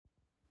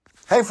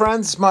Hey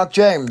friends, it's Mark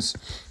James,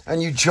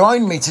 and you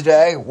join me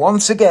today,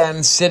 once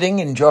again, sitting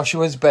in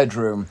Joshua's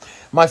bedroom.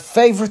 My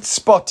favourite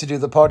spot to do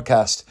the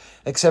podcast,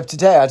 except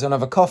today I don't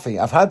have a coffee.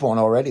 I've had one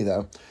already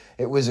though.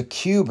 It was a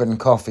Cuban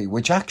coffee,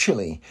 which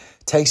actually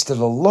tasted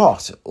a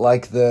lot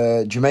like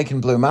the Jamaican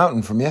Blue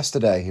Mountain from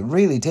yesterday. It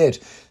really did.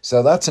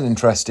 So that's an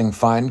interesting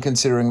find,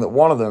 considering that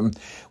one of them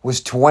was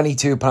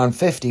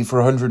 £22.50 for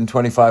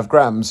 125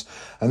 grams,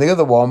 and the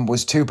other one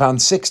was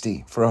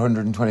 £2.60 for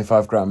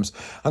 125 grams.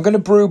 I'm going to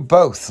brew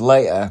both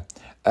later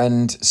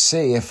and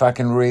see if I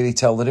can really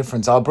tell the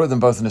difference. I'll brew them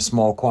both in a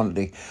small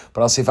quantity,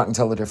 but I'll see if I can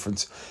tell the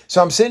difference. So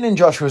I'm sitting in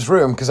Joshua's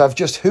room because I've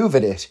just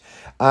hoovered it,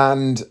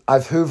 and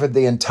I've hoovered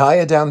the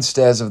entire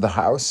downstairs of the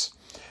house.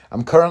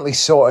 I'm currently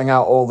sorting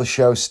out all the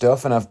show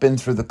stuff, and I've been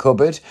through the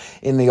cupboard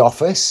in the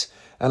office,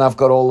 and I've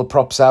got all the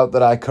props out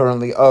that I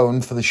currently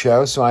own for the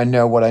show, so I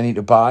know what I need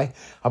to buy.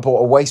 I bought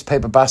a waste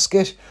paper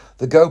basket.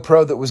 The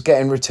GoPro that was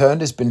getting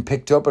returned has been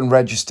picked up and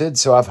registered,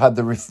 so I've had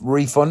the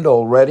refund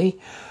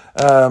already.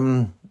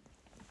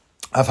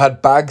 I've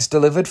had bags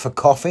delivered for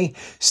coffee.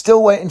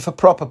 Still waiting for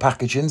proper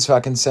packaging so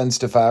I can send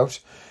stuff out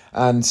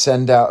and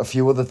send out a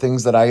few other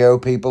things that I owe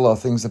people or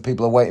things that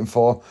people are waiting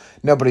for.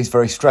 Nobody's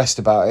very stressed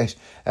about it.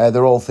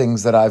 They're all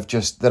things that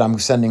I'm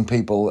sending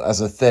people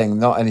as a thing,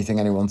 not anything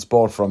anyone's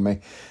bought from me.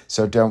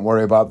 So don't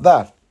worry about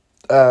that.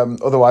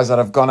 Otherwise, I'd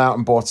have gone out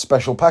and bought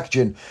special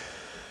packaging.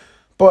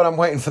 But I'm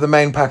waiting for the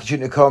main packaging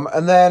to come.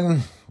 And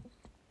then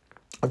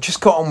I've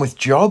just got on with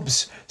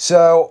jobs.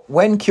 So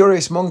when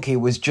Curious Monkey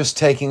was just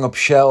taking up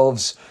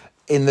shelves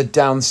in the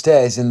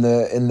downstairs in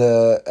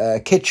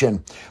the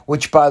kitchen,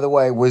 which by the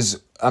way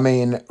was,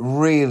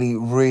 really,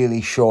 really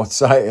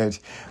short-sighted.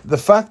 The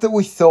fact that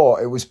we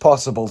thought it was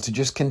possible to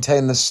just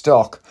contain the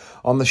stock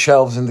on the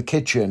shelves in the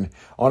kitchen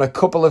on a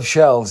couple of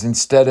shelves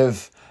instead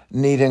of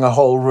needing a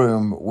whole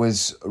room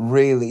was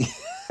really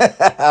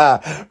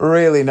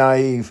really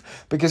naive,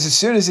 because as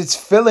soon as it's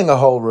filling a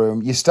whole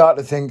room, you start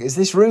to think, is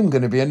this room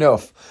going to be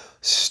enough?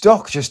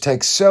 Stock just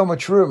takes so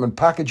much room, and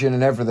packaging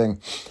and everything.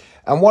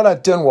 And what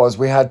I'd done was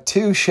we had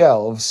two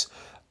shelves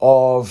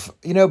of,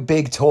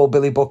 big tall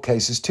Billy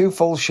bookcases, two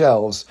full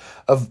shelves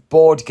of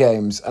board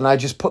games, and I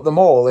just put them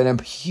all in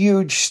a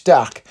huge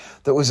stack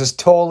that was as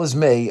tall as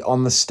me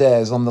on the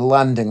stairs, on the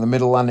landing, the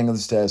middle landing of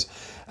the stairs.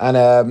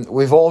 And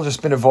we've all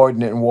just been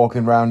avoiding it and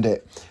walking around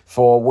it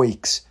for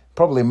weeks.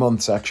 Probably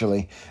months,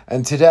 actually.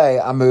 And today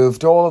I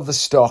moved all of the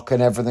stock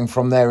and everything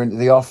from there into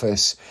the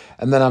office.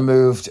 And then I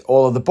moved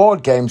all of the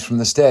board games from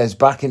the stairs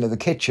back into the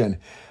kitchen.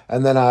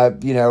 And then I,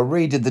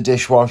 redid the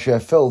dishwasher,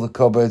 filled the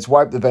cupboards,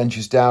 wiped the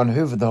benches down,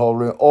 hoovered the whole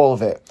room, all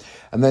of it.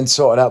 And then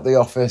sorted out the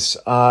office.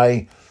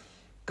 I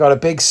got a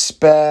big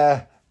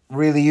spare,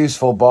 really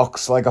useful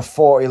box, like a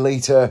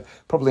 40-litre,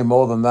 probably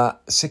more than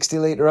that,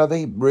 60-litre, I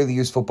think, really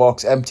useful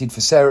box, emptied for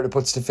Sarah to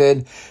put stuff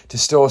in, to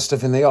store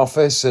stuff in the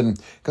office. And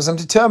because I'm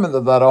determined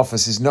that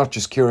office is not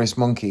just Curious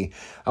Monkey,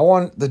 I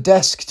want the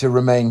desk to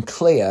remain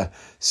clear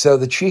so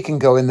that she can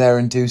go in there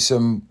and do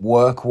some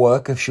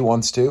work if she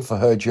wants to for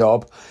her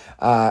job,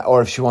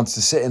 or if she wants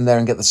to sit in there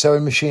and get the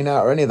sewing machine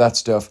out or any of that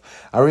stuff.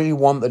 I really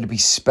want there to be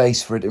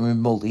space for it to be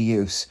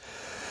multi-use.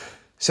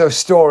 So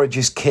storage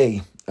is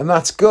key. And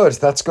that's good.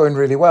 That's going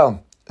really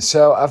well.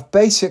 So I've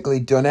basically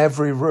done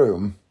every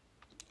room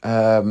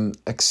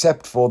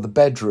except for the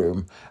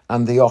bedroom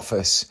and the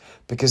office,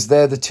 because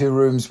they're the two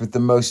rooms with the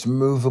most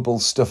movable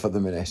stuff at the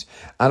minute.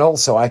 And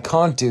also, I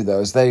can't do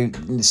those.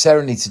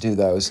 Sarah needs to do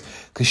those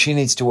because she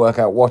needs to work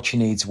out what she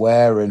needs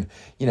where. And,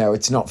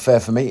 it's not fair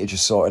for me to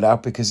just sort it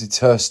out because it's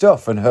her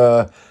stuff and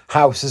her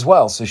house as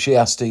well. So she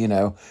has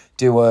to,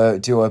 do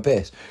her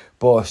bit.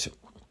 But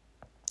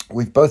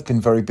we've both been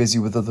very busy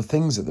with other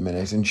things at the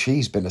minute, and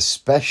she's been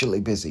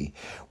especially busy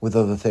with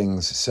other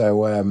things.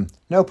 So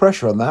no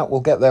pressure on that.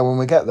 We'll get there when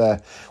we get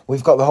there.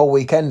 We've got the whole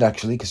weekend,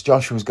 actually, because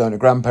Joshua's going to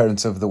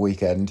grandparents over the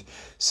weekend.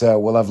 So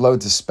we'll have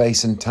loads of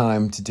space and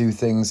time to do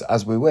things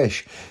as we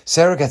wish.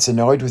 Sarah gets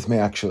annoyed with me,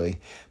 actually,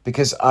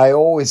 because I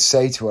always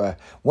say to her,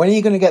 when are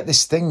you going to get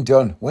this thing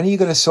done? When are you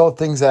going to sort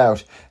things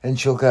out? And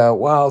she'll go,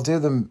 well, I'll do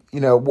them,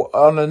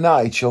 on a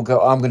night. She'll go,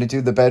 I'm going to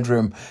do the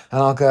bedroom.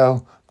 And I'll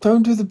go,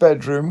 don't do the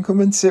bedroom, come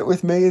and sit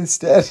with me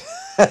instead.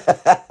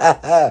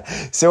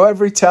 So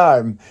every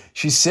time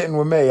she's sitting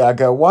with me, I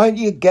go, why aren't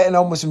you getting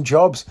on with some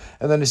jobs?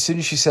 And then as soon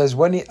as she says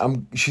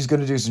she's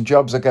going to do some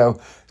jobs, I go,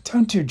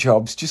 don't do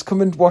jobs, just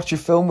come and watch a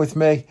film with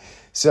me.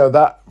 So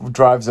that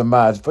drives her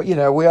mad. But, we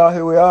are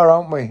who we are,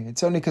 aren't we?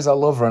 It's only because I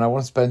love her and I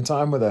want to spend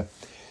time with her.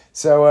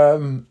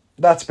 So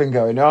that's been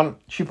going on.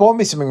 She bought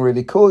me something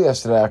really cool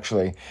yesterday,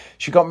 actually.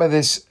 She got me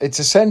this,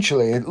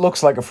 it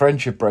looks like a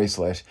friendship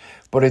bracelet,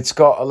 but it's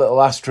got a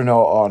little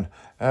astronaut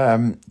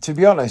on. To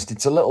be honest,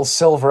 it's a little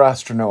silver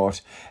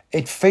astronaut.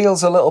 It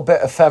feels a little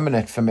bit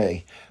effeminate for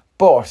me,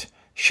 but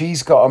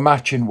she's got a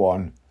matching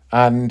one,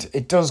 and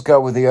it does go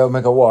with the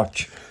Omega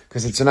watch,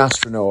 because it's an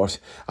astronaut.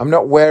 I'm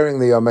not wearing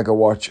the Omega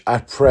watch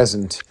at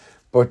present,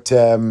 but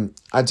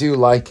I do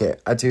like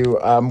it.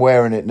 I'm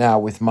wearing it now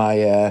with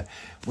my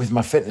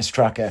fitness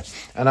tracker,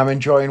 and I'm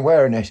enjoying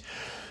wearing it.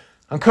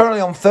 I'm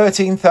currently on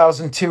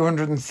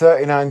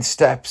 13,239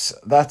 steps.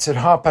 That's at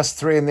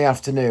 3:30 in the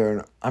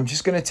afternoon. I'm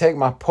just going to take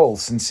my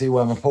pulse and see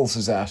where my pulse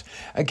is at.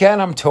 Again,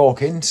 I'm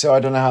talking, so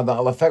I don't know how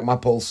that'll affect my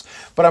pulse,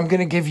 but I'm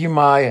going to give you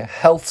my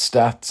health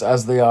stats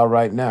as they are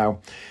right now.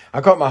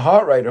 I got my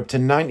heart rate up to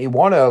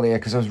 91 earlier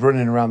because I was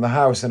running around the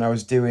house and I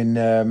was doing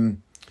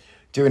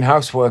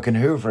housework and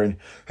hoovering.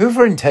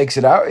 Hoovering takes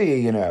it out of you,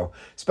 you know,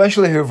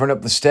 especially hoovering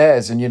up the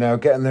stairs and, you know,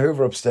 getting the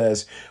hoover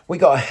upstairs. We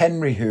got a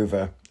Henry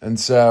Hoover, and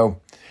so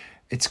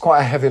it's quite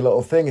a heavy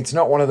little thing. It's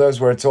not one of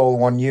those where it's all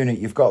one unit.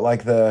 You've got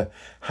like the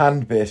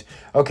hand bit.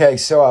 Okay,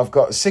 so I've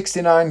got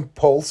 69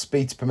 pulse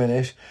beats per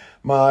minute.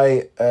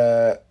 My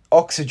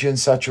oxygen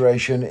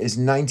saturation is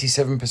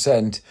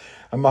 97%.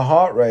 And my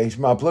heart rate,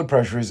 my blood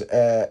pressure is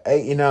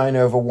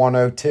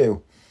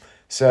 89/102.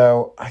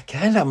 So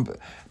again, I'm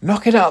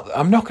knocking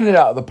it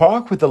out of the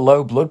park with the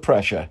low blood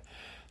pressure.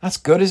 That's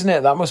good, isn't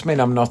it? That must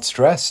mean I'm not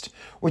stressed,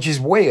 which is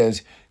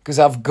weird because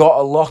I've got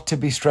a lot to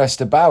be stressed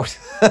about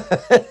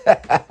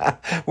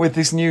with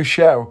this new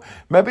show.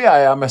 Maybe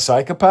I am a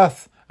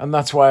psychopath and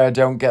that's why I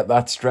don't get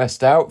that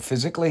stressed out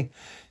physically.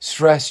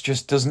 Stress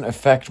just doesn't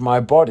affect my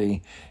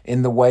body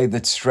in the way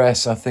that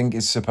stress, I think,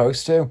 is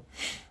supposed to.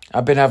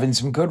 I've been having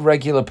some good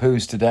regular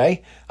poos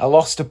today. I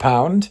lost a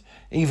pound,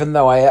 even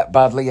though I ate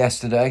badly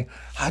yesterday.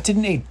 I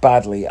didn't eat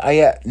badly. I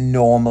ate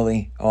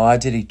normally. Oh, I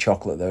did eat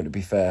chocolate, though, to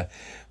be fair.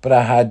 But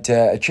I had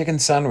a chicken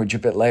sandwich a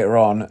bit later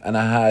on, and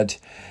I had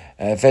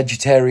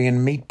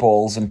vegetarian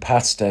meatballs and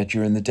pasta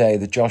during the day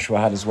that Joshua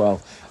had as well.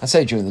 I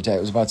say during the day,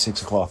 it was about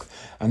 6 o'clock,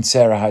 and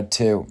Sarah had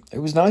too. It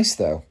was nice,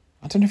 though.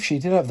 I don't know if she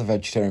did have the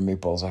vegetarian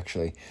meatballs,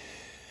 actually.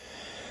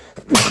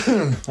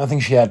 I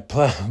think she had,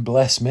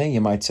 bless me, you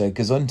might say,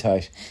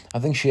 gesundheit. I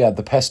think she had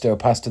the pesto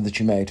pasta that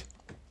she made.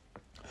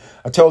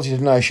 I told you,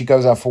 didn't I, she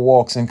goes out for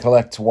walks and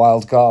collects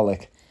wild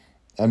garlic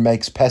and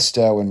makes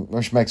pesto, and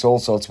well, she makes all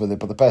sorts with it,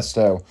 but the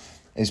pesto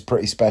is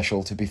pretty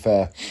special, to be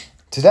fair.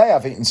 Today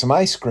I've eaten some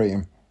ice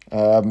cream,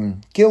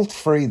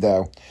 guilt-free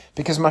though,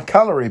 because my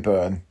calorie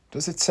burn,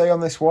 does it say on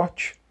this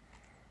watch?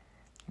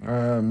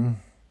 No,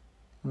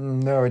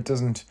 it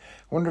doesn't.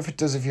 I wonder if it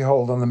does if you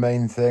hold on the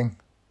main thing.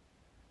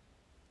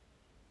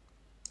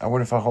 I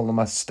wonder if I hold on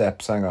my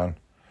steps. Hang on.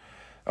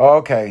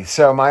 Okay,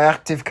 so my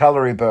active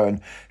calorie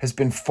burn has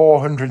been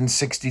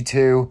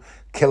 462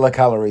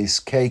 kilocalories,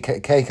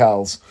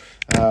 kcals,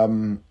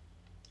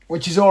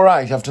 which is all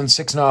right. I've done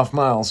 6.5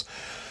 miles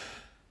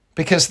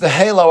because the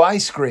Halo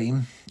ice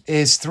cream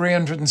is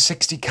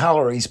 360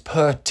 calories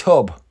per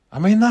tub. I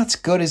mean, that's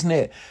good, isn't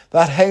it?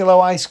 That Halo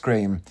ice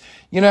cream,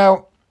 you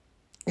know,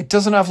 it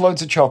doesn't have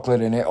loads of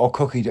chocolate in it or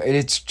cookie dough.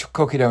 It's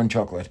cookie dough and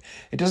chocolate.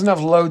 It doesn't have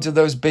loads of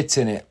those bits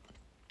in it.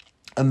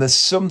 And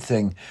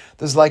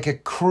there's like a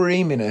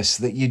creaminess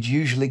that you'd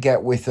usually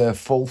get with a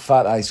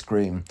full-fat ice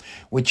cream,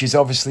 which is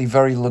obviously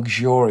very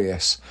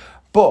luxurious.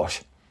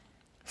 But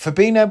for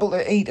being able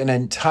to eat an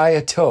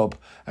entire tub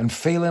and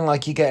feeling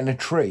like you're getting a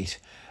treat,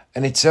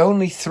 and it's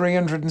only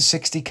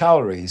 360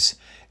 calories,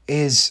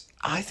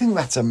 I think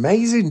that's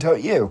amazing,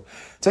 don't you?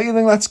 Don't you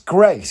think that's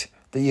great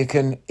that you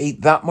can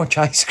eat that much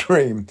ice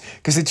cream?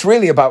 Because it's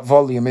really about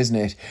volume, isn't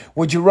it?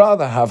 Would you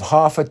rather have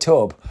half a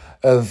tub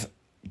of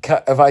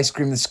ice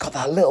cream that's got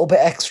that little bit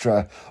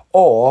extra,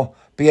 or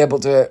be able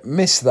to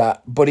miss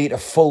that but eat a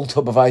full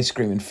tub of ice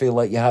cream and feel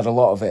like you had a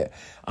lot of it?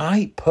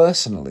 I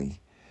personally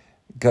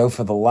go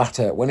for the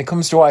latter. When it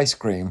comes to ice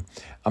cream,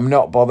 I'm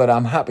not bothered.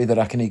 I'm happy that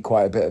I can eat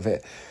quite a bit of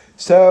it.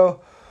 So,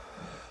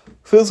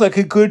 feels like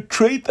a good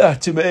treat,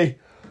 that, to me.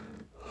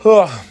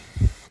 Oh,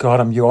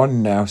 God, I'm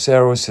yawning now.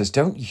 Sarah always says,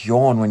 don't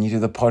yawn when you do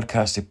the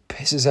podcast. It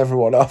pisses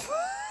everyone off.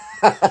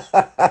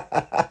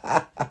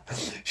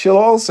 She'll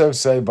also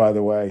say, by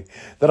the way,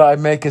 that I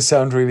make her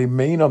sound really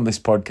mean on this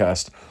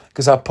podcast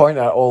because I point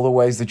out all the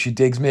ways that she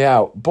digs me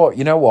out. But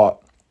you know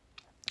what?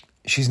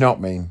 She's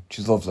not mean.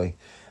 She's lovely.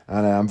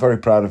 And I'm very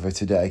proud of her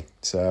today.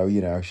 So,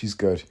 you know, she's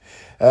good.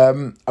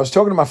 I was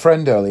talking to my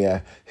friend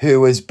earlier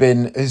who has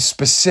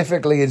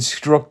specifically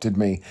instructed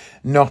me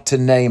not to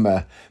name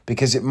her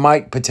because it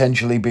might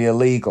potentially be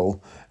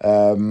illegal.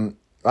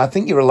 I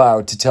think you're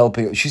allowed to tell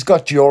people. She's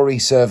got jury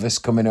service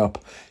coming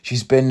up.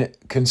 She's been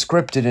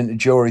conscripted into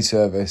jury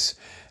service.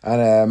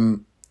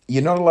 And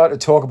you're not allowed to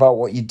talk about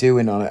what you're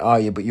doing on it, are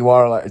you? But you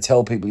are allowed to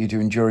tell people you're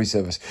doing jury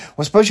service. Well,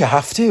 I suppose you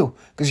have to,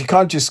 because you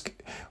can't just...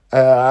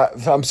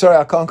 I'm sorry,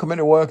 I can't come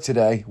into work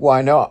today.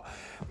 Why not?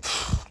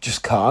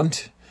 Just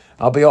can't.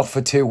 I'll be off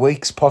for 2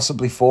 weeks,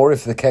 possibly 4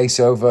 if the case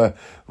over...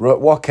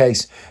 What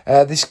case?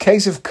 This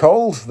case of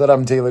cold that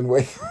I'm dealing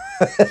with.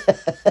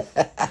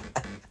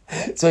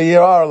 So you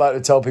are allowed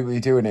to tell people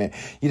you're doing it.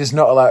 You're just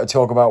not allowed to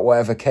talk about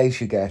whatever case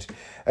you get.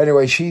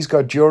 Anyway, she's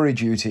got jury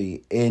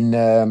duty in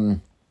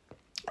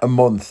a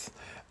month.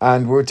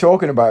 And we were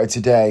talking about it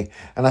today.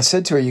 And I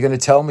said to her, you're going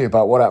to tell me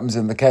about what happens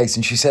in the case?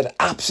 And she said,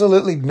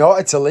 absolutely not.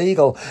 It's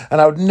illegal.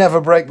 And I would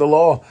never break the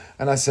law.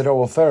 And I said, oh,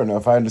 well, fair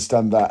enough. I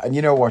understand that. And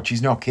you know what?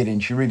 She's not kidding.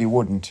 She really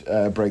wouldn't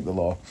break the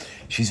law.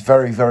 She's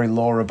very, very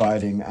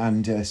law-abiding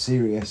and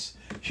serious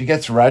She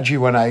gets raggy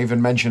when I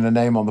even mention her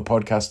name on the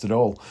podcast at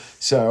all.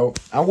 So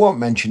I won't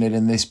mention it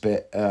in this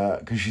bit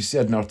because she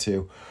said not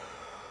to.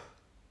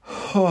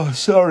 Oh,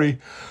 sorry.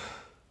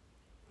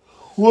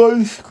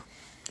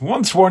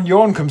 Once one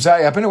yawn comes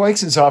out, I've been awake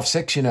since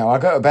 6:30, you know. I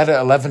go to bed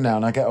at 11 now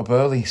and I get up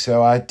early,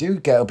 so I do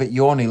get a bit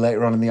yawny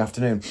later on in the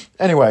afternoon.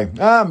 Anyway,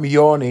 I'm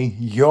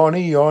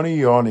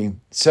yawny.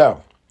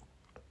 So,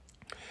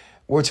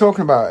 we're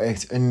talking about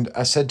it, and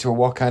I said to her,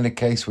 what kind of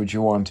case would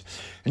you want?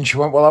 And she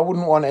went, well, I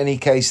wouldn't want any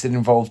case that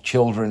involved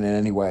children in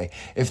any way.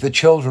 If the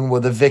children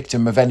were the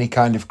victim of any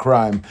kind of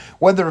crime,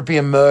 whether it be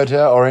a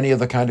murder or any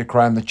other kind of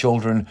crime the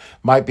children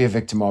might be a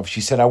victim of,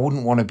 she said, I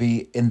wouldn't want to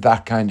be in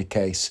that kind of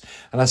case.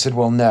 And I said,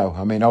 well, no,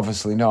 I mean,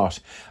 obviously not.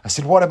 I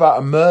said, what about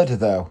a murder,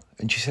 though?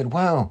 And she said,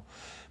 well,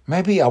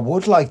 maybe I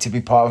would like to be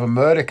part of a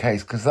murder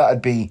case because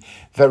that'd be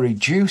very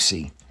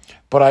juicy.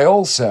 But I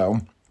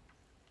also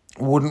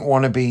wouldn't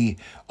want to be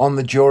on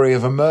the jury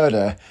of a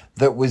murder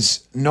that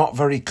was not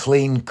very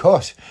clean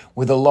cut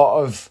with a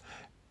lot of...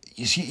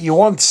 You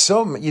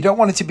don't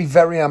want it to be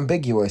very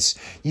ambiguous.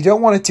 You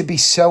don't want it to be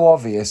so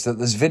obvious that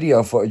there's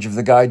video footage of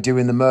the guy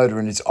doing the murder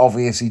and it's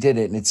obvious he did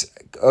it and it's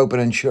open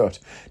and shut.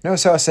 No,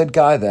 so I said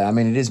guy there. I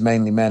mean, it is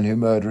mainly men who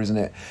murder, isn't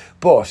it?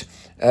 But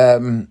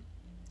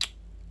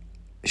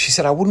she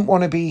said, I wouldn't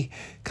want to be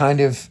kind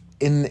of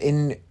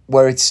in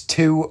where it's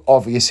too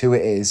obvious who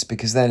it is,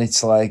 because then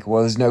it's like,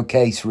 well, there's no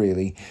case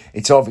really.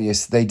 It's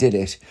obvious they did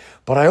it.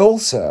 But I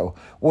also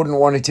wouldn't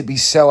want it to be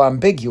so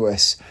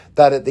ambiguous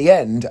that at the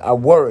end I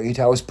worried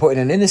I was putting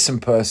an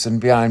innocent person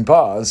behind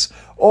bars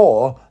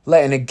or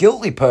letting a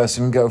guilty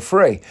person go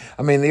free.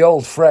 I mean, the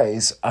old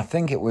phrase, I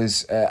think it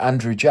was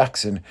Andrew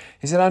Jackson.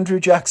 Is it Andrew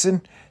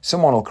Jackson?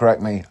 Someone will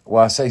correct me.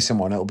 Well, I say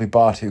someone, it'll be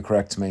Bart who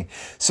corrects me.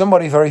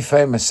 Somebody very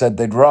famous said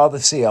they'd rather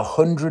see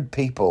 100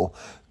 people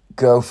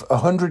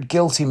 100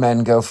 guilty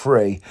men go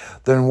free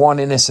than one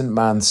innocent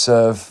man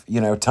serve,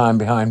 time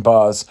behind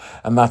bars.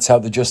 And that's how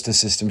the justice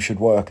system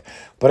should work.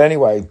 But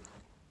anyway,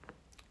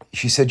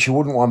 she said she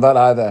wouldn't want that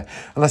either.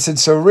 And I said,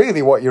 so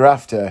really what you're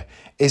after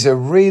is a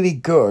really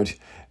good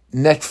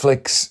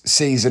Netflix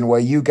season where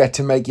you get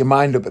to make your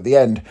mind up at the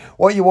end.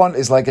 What you want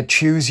is like a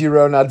choose your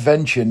own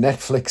adventure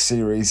Netflix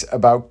series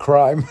about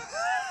crime.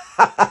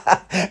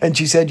 And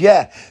she said,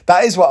 yeah,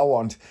 that is what I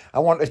want. I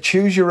want a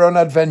choose your own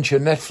adventure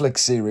Netflix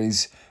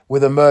series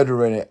with a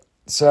murder in it.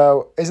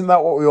 So isn't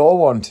that what we all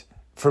want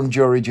from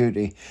jury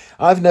duty?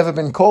 I've never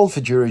been called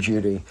for jury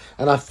duty,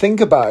 and I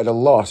think about it a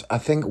lot. I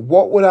think,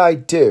 what would I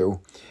do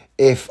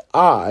if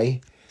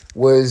I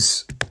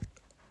was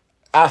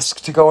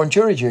asked to go on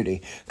jury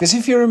duty? Because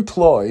if you're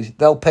employed,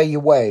 they'll pay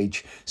your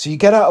wage. So you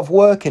get out of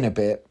work in a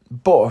bit,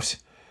 but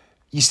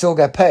you still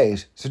get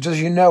paid. So it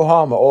does you no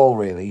harm at all,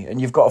 really.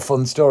 And you've got a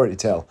fun story to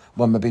tell.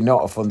 Well, maybe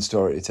not a fun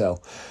story to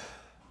tell.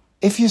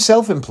 If you're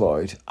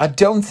self-employed, I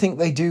don't think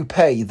they do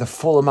pay the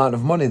full amount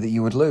of money that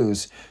you would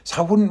lose. So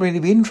I wouldn't really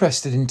be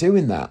interested in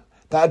doing that.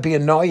 That'd be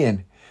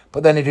annoying.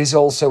 But then it is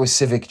also a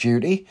civic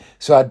duty.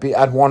 So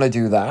I'd want to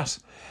do that.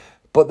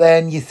 But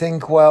then you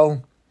think,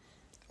 well,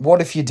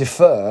 what if you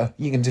defer?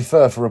 You can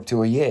defer for up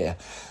to a year.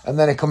 And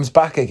then it comes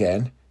back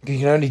again. You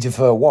can only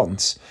defer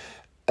once.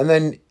 And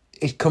then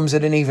it comes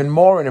at an even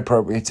more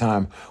inappropriate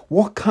time.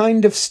 What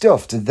kind of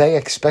stuff do they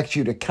expect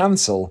you to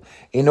cancel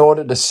in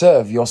order to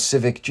serve your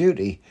civic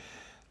duty?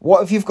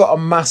 What if you've got a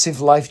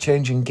massive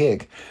life-changing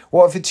gig?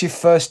 What if it's your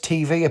first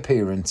TV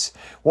appearance?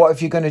 What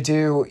if you're going to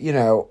do,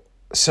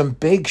 some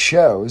big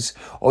shows,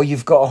 or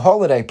you've got a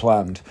holiday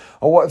planned?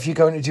 Or what if you're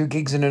going to do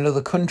gigs in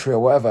another country or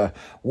whatever?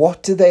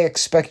 What do they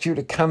expect you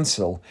to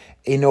cancel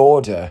in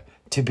order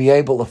to be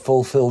able to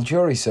fulfill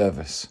jury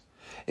service?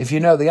 If you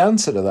know the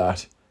answer to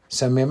that,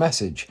 send me a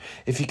message.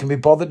 If you can be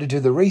bothered to do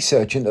the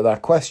research into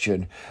that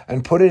question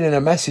and put it in a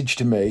message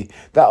to me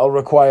that'll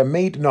require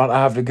me to not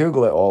have to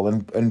Google it all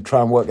and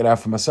try and work it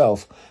out for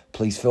myself,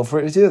 please feel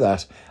free to do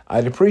that.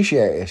 I'd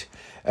appreciate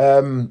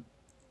it.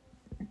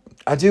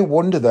 I do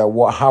wonder,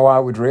 though, how I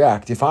would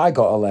react if I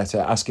got a letter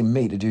asking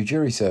me to do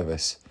jury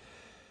service.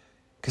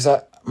 Because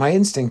my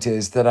instinct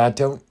is that I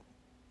don't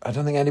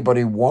think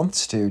anybody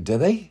wants to, do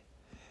they?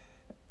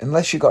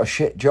 Unless you've got a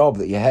shit job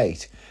that you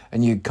hate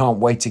and you can't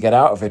wait to get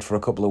out of it for a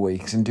couple of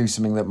weeks and do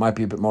something that might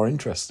be a bit more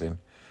interesting.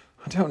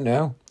 I don't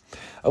know.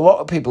 A lot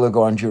of people who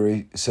go on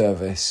jury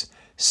service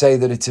say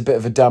that it's a bit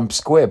of a damp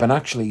squib, and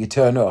actually you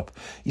turn up,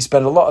 you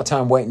spend a lot of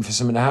time waiting for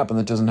something to happen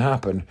that doesn't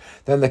happen,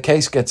 then the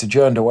case gets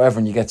adjourned or whatever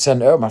and you get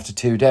sent home after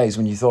 2 days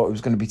when you thought it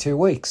was going to be 2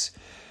 weeks.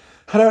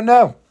 I don't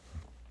know.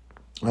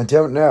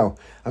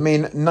 I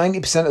mean,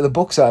 90% of the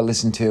books I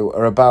listen to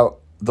are about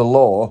the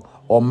law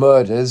or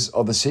murders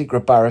or the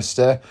secret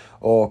barrister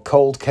or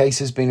cold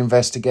cases being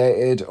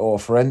investigated or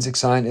forensic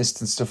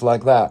scientists and stuff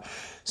like that.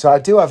 So I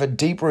do have a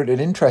deep-rooted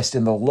interest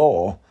in the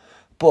law,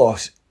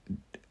 but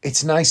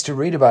it's nice to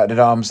read about it at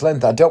arm's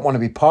length. I don't want to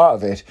be part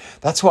of it.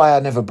 That's why I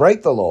never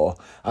break the law.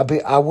 I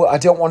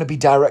don't want to be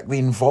directly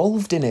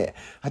involved in it.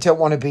 I don't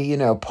want to be,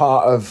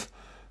 part of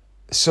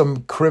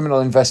some criminal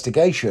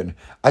investigation.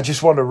 I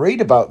just want to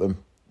read about them.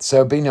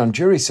 So being on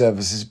jury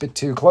service is a bit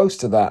too close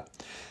to that.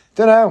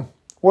 Don't know.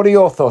 What are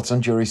your thoughts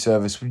on jury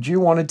service? Would you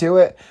want to do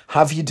it?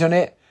 Have you done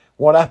it?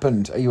 What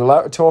happened? Are you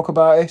allowed to talk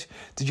about it?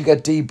 Did you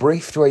get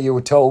debriefed where you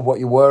were told what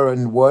you were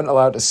and weren't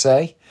allowed to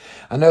say?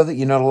 I know that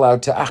you're not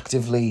allowed to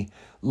actively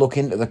look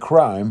into the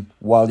crime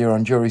while you're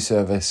on jury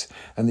service,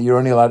 and that you're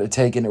only allowed to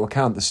take into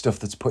account the stuff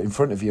that's put in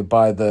front of you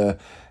by the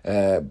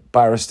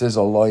barristers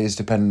or lawyers,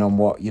 depending on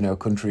what,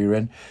 country you're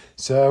in.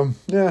 So,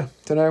 yeah,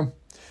 don't know.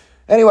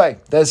 Anyway,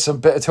 there's some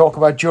bit of talk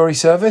about jury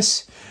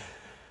service.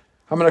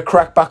 I'm going to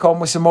crack back on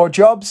with some more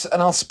jobs,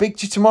 and I'll speak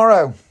to you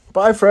tomorrow.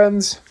 Bye,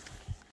 friends.